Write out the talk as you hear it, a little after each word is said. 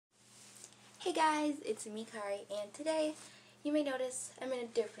Hey guys, it's me Kari, and today you may notice I'm in a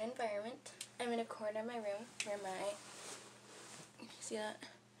different environment. I'm in a corner of my room where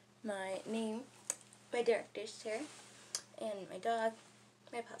my name, my director's chair, and my dog,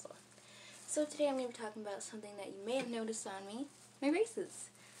 my puzzle. So today I'm going to be talking about something that you may have noticed on me, my braces.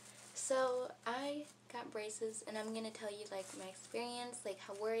 So I got braces, and I'm going to tell you like my experience, like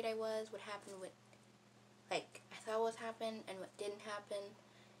how worried I was, what happened, what like I thought was happened, and what didn't happen,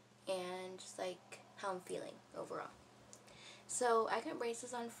 and just like how I'm feeling overall. So I got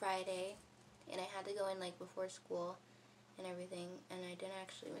braces on Friday, and I had to go in like before school and everything, and I didn't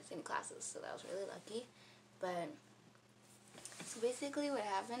actually miss any classes, so that was really lucky. But so basically what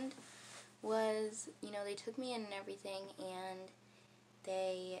happened was, they took me in and everything, and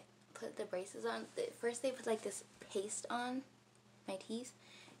they put the braces on. First they put like this paste on my teeth,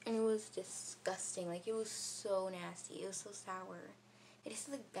 and it was disgusting. Like, it was so nasty. It was so sour. It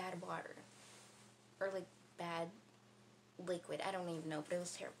tasted like bad water. Or like bad liquid. I don't even know, but it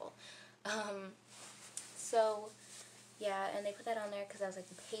was terrible. So, yeah, and they put that on there because I was like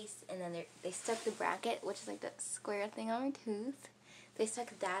the paste, and then they stuck the bracket, which is like that square thing on my tooth. They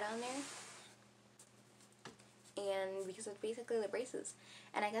stuck that on there. And because it's basically the braces.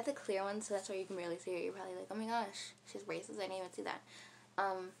 And I got the clear one, so that's why you can barely see it. You're probably like, oh my gosh, she has braces. I didn't even see that.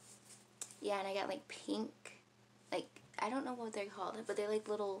 Yeah, and I got like pink, like, I don't know what they're called, but they're like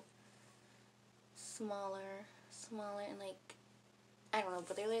little smaller, and like, I don't know,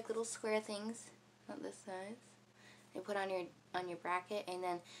 but they're like little square things, not this size. They put on your bracket, and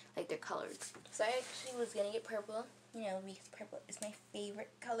then like they're colored. So I actually was gonna get purple, because purple is my favorite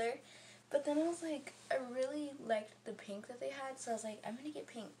color. But then I was like, I really liked the pink that they had, so I was like, I'm gonna get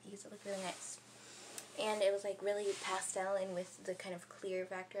pink because it looked really nice. And it was like really pastel and with the kind of clear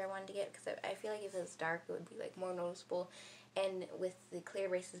factor I wanted to get, because I feel like if it was dark it would be like more noticeable, and with the clear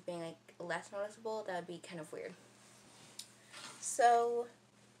braces being like less noticeable, that would be kind of weird. So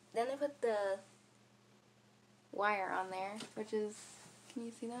then they put the wire on there, which is, can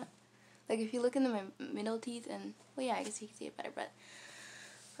you see that? Like, if you look in the middle teeth, and well, yeah, I guess you can see it better, but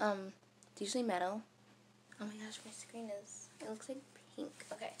it's usually metal. Oh my gosh, my screen it looks like pink.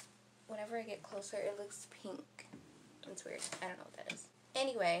 Okay, whenever I get closer it looks pink. It's weird. I don't know what that is.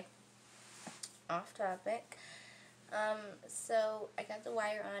 Anyway, off topic. So I got the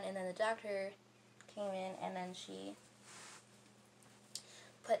wire on, and then the doctor came in, and then she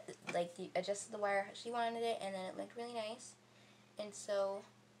put, adjusted the wire how she wanted it, and then it looked really nice. And so,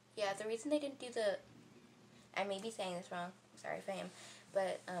 yeah, the reason they didn't do I may be saying this wrong, sorry if I am,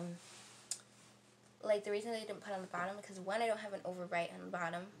 but, the reason they didn't put on the bottom, because one, I don't have an overbite on the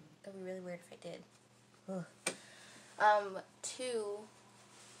bottom. That would be really weird if I did. Ugh. Two,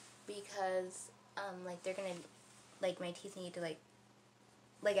 because, they're gonna, my teeth need to, I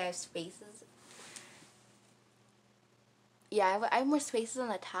have spaces. Yeah, I have more spaces on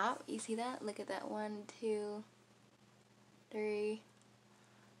the top. You see that? Look at that. 1, 2, 3.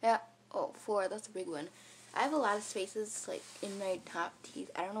 Yeah. Oh, 4. That's a big one. I have a lot of spaces, in my top teeth.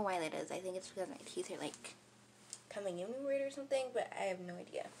 I don't know why that is. I think it's because my teeth are, coming in weird or something, but I have no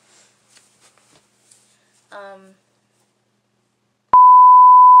idea.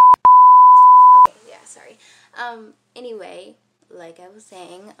 Okay, yeah, sorry. Anyway, like I was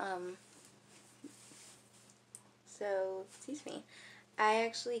saying, so, excuse me, I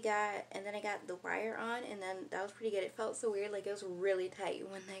actually got the wire on, and then that was pretty good. It felt so weird, it was really tight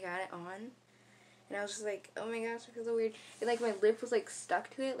when I got it on, and I was just like, oh my gosh, it feels so weird, and my lip was stuck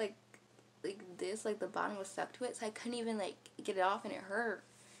to it, like this, the bottom was stuck to it, so I couldn't even get it off, and it hurt.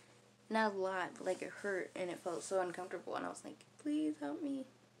 Not a lot, but it hurt, and it felt so uncomfortable, and I was like, please help me.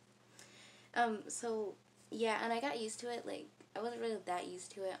 So, yeah, and I got used to it, I wasn't really that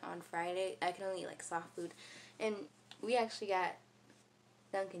used to it on Friday. I could only eat, soft food, and we actually got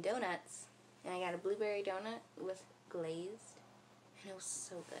Dunkin' Donuts, and I got a blueberry donut with glazed, and it was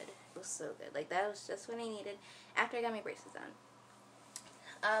so good. It was so good. That was just what I needed after I got my braces on.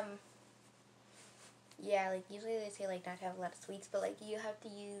 Yeah, usually they say, not to have a lot of sweets, but, you have to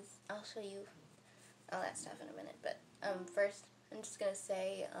use, I'll show you all that stuff in a minute, but, first, I'm just gonna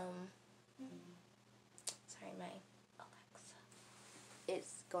say, sorry, my Alexa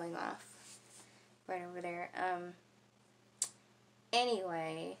is going off right over there.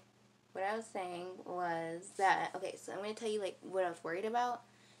 Anyway, what I was saying was that, okay, so I'm going to tell you, what I was worried about,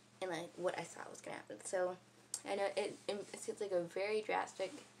 and, what I thought was going to happen. So, I know it seems like a very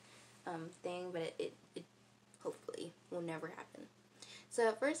drastic, thing, but it hopefully will never happen. So,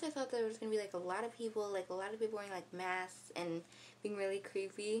 at first I thought there was going to be, a lot of people wearing, masks, and being really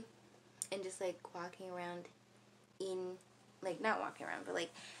creepy, and just, walking around in like, not walking around, but,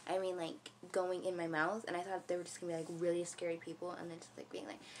 like, I mean, like, going in my mouth, and I thought they were just gonna be, like, really scary people, and then just, like, being,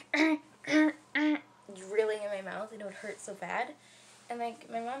 like, drilling in my mouth, and it would hurt so bad, and, like,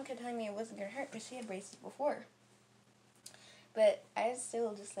 my mom kept telling me it wasn't gonna hurt, but she had braces before, but I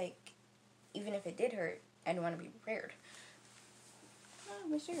still just, like, even if it did hurt, I'd want to be prepared. Oh,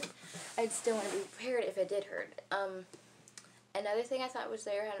 my shirt. I'd still want to be prepared if it did hurt. Another thing I thought was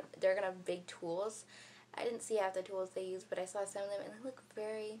they're gonna have big tools. I didn't see half the tools they use, but I saw some of them, and they look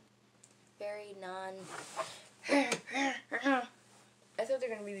very, very non... I thought they're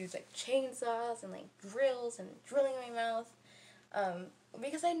gonna be these, like, chainsaws and, like, drills and drilling in my mouth,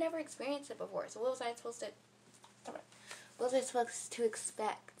 because I never experienced it before. So what was I supposed to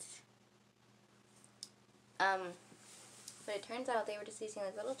expect? But it turns out they were just using,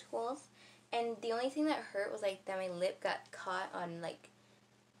 like, little tools, and the only thing that hurt was, like, that my lip got caught on, like,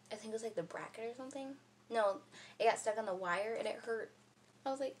 I think it was, like, the bracket or something. No, it got stuck on the wire, and it hurt. I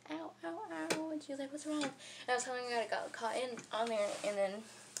was like, ow, ow, ow, and she was like, what's wrong? And I was telling her that it got caught on there, and then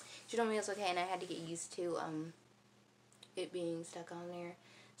she told me it was okay, and I had to get used to, it being stuck on there.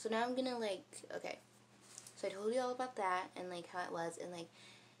 So now I'm gonna, like, okay, so I told you all about that, and, like, how it was, and, like,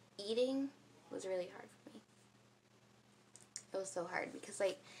 eating was really hard for me. It was so hard, because,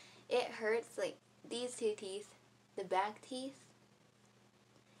 like, it hurts, like, these two teeth, the back teeth,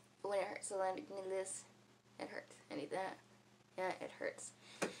 when it hurts, so then this, it hurts, and that, yeah, it hurts.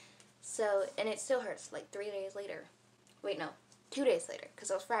 So, and it still hurts, like, 3 days later. Wait, no, 2 days later,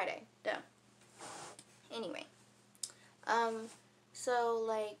 because it was Friday, duh. Anyway, so,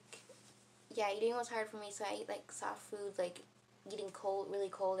 like, yeah, eating was hard for me, so I eat, like, soft food, like, eating cold, really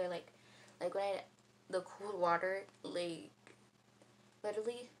cold, or, like when the cold water, like,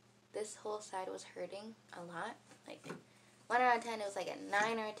 literally, this whole side was hurting a lot, like, 1 out of 10, it was, like, a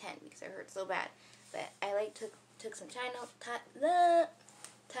 9 or a 10, because it hurt so bad, but I, like, took some Tylenol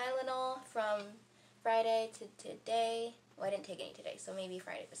from Friday to today. Well, I didn't take any today, so maybe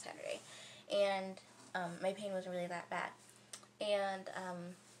Friday to Saturday, and, my pain wasn't really that bad, and,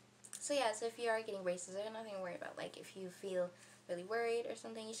 so yeah, so if you are getting braces, there's nothing to worry about. Like, if you feel really worried or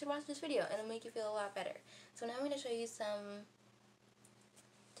something, you should watch this video, and it'll make you feel a lot better. So now I'm going to show you some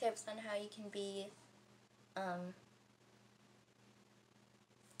tips on how you can be, sorry,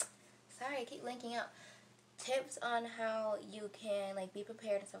 I keep linking out. Tips on how you can, like, be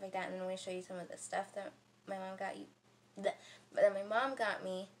prepared and stuff like that, and then I'm going to show you some of the stuff that my mom got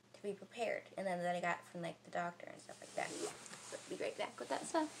me to be prepared, and then that I got from, like, the doctor and stuff like that. So I'll be right back with that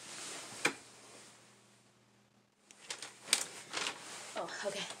stuff. Oh,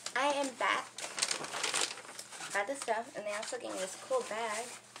 okay. I am back. Got the stuff, and they also gave me this cool bag.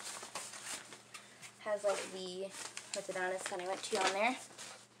 Has, like, the orthodontist that I went to on there.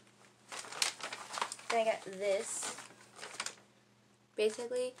 Then I got this.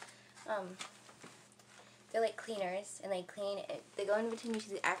 Basically, they're, like, cleaners, and they clean it. They go in between your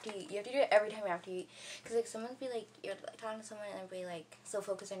teeth after you have to do it every time after you eat. Because, like, someone be, like, you're, like, talking to someone, and they'll be, like, so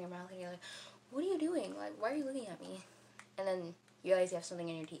focused on your mouth, and you're like, what are you doing? Like, why are you looking at me? And then you realize you have something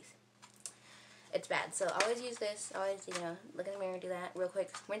in your teeth. It's bad. So always use this. Always, you know, look in the mirror, do that real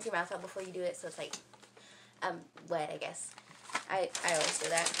quick. Rinse your mouth out before you do it, so it's, like, wet, I guess. I always do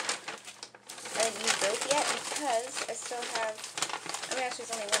that. I didn't use those yet because I still have, I mean, actually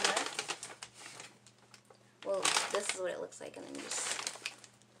there's only one left. Well, this is what it looks like, and then you just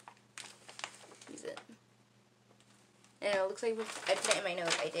use it. And it looks like I put it in my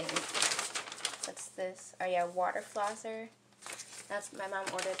nose. I didn't. What's this? Oh yeah, water flosser. That's, my mom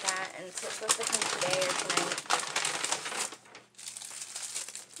ordered that, and it's supposed to come today or tonight.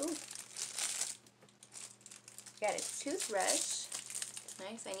 Ooh. Got a toothbrush.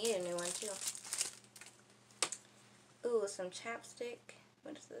 Nice. I need a new one too. Ooh, some chapstick.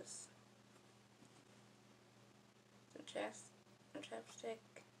 What is this? Some chapstick.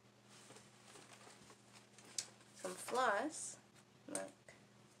 Some floss. Look.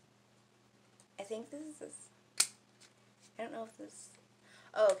 I think this is this. I don't know if this...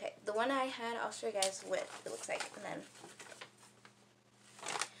 Oh, okay. The one I had, I'll show you guys what it looks like. And then...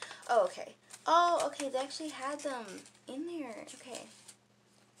 Oh, okay. Oh, okay. They actually had them in there. Okay.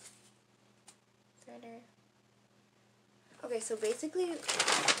 Threader. Okay, so basically,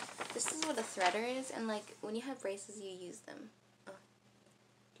 this is what a threader is. And, like, when you have braces, you use them. Oh.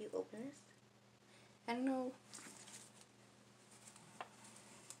 Do you open this? I don't know.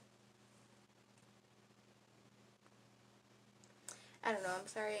 I don't know, I'm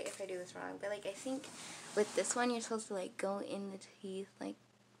sorry if I do this wrong, but, like, I think with this one, you're supposed to, like, go in the teeth like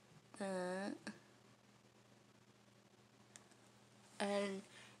that. And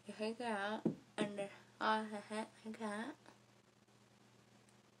you take it out, and then, like that.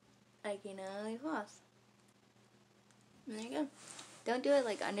 I can floss. And there you go. Don't do it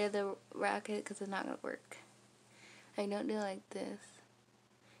like under the racket because it's not going to work. Like, don't do it like this.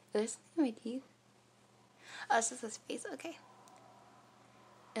 Is there something in my teeth? Oh, it's just this face. Okay.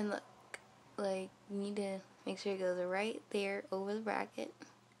 And look, like, you need to make sure it goes right there over the bracket.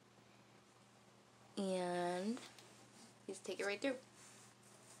 And just take it right through.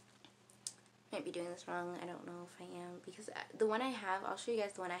 Might be doing this wrong. I don't know if I am. Because the one I have, I'll show you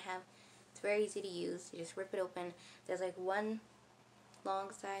guys the one I have. It's very easy to use. You just rip it open. There's like one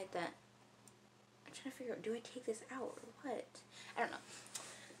long side that... I'm trying to figure out, do I take this out or what? I don't know.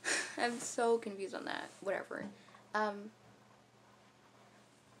 I'm so confused on that. Whatever.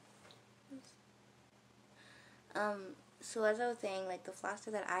 So as I was saying, like the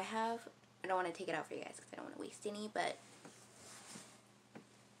flosser that I have, I don't want to take it out for you guys because I don't want to waste any, but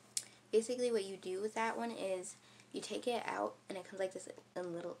basically what you do with that one is you take it out and it comes like this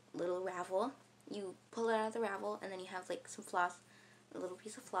in little ravel. You pull it out of the ravel and then you have like some floss, a little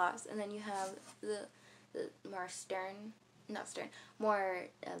piece of floss, and then you have the more more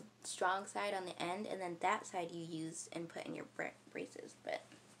strong side on the end, and then that side you use and put in your braces. But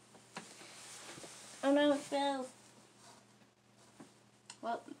oh no, it fell.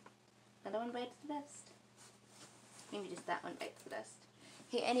 Well, another one bites the dust. Maybe just that one bites the dust.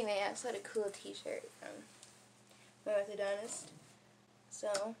 Hey, anyway, I also had a cool t-shirt from my orthodontist.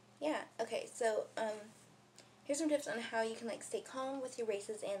 So, yeah. Okay, so, here's some tips on how you can, like, stay calm with your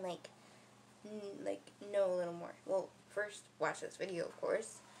braces and, like, know a little more. Well, first, watch this video, of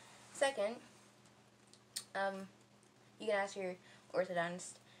course. Second, you can ask your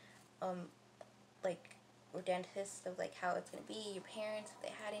orthodontist, like, or dentist of like how it's going to be, your parents, if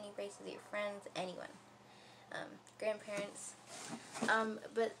they had any braces, your friends, anyone, grandparents.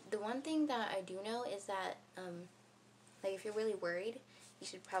 But the one thing that I do know is that, like if you're really worried, you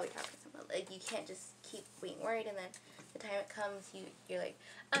should probably talk to someone. Like you can't just keep being worried and then the time it comes, you're like,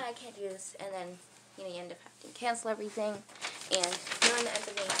 oh, I can't do this, and then, you know, you end up having to cancel everything, and no one ends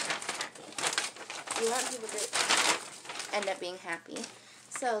up being happy. You want people to end up being happy.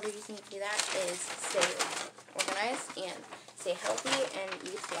 So the reason you do that is stay organized and stay healthy, and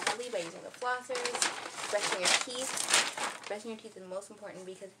you can stay healthy by using the flossers, brushing your teeth. Brushing your teeth is most important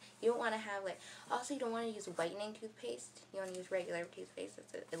because you don't want to have like, also you don't want to use whitening toothpaste. You want to use regular toothpaste.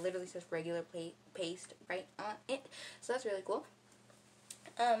 It literally says regular paste right on it. So that's really cool.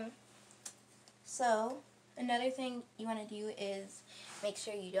 So another thing you want to do is make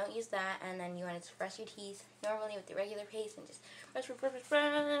sure you don't use that, and then you want to brush your teeth normally with the regular paste and just brush.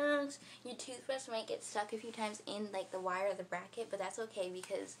 Your toothbrush might get stuck a few times in like the wire of the bracket, but that's okay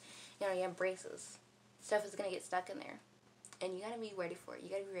because, you know, you have braces. Stuff is going to get stuck in there, and you got to be ready for it. You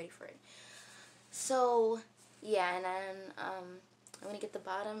got to be ready for it. So, yeah, and then I'm going to get the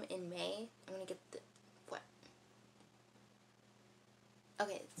bottom in May. I'm going to get the, what?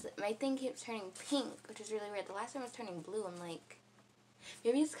 Okay, so my thing keeps turning pink, which is really weird. The last time it was turning blue. I'm like,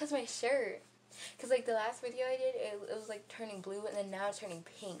 maybe it's because of my shirt. Because, like, the last video I did, it was, like, turning blue, and then now it's turning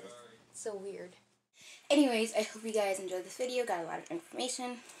pink. It's so weird. Anyways, I hope you guys enjoyed this video. Got a lot of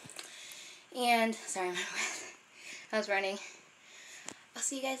information. And, sorry, I'm out of breath. I was running. I'll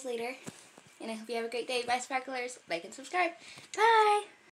see you guys later. And I hope you have a great day. Bye, sparklers. Like and subscribe. Bye!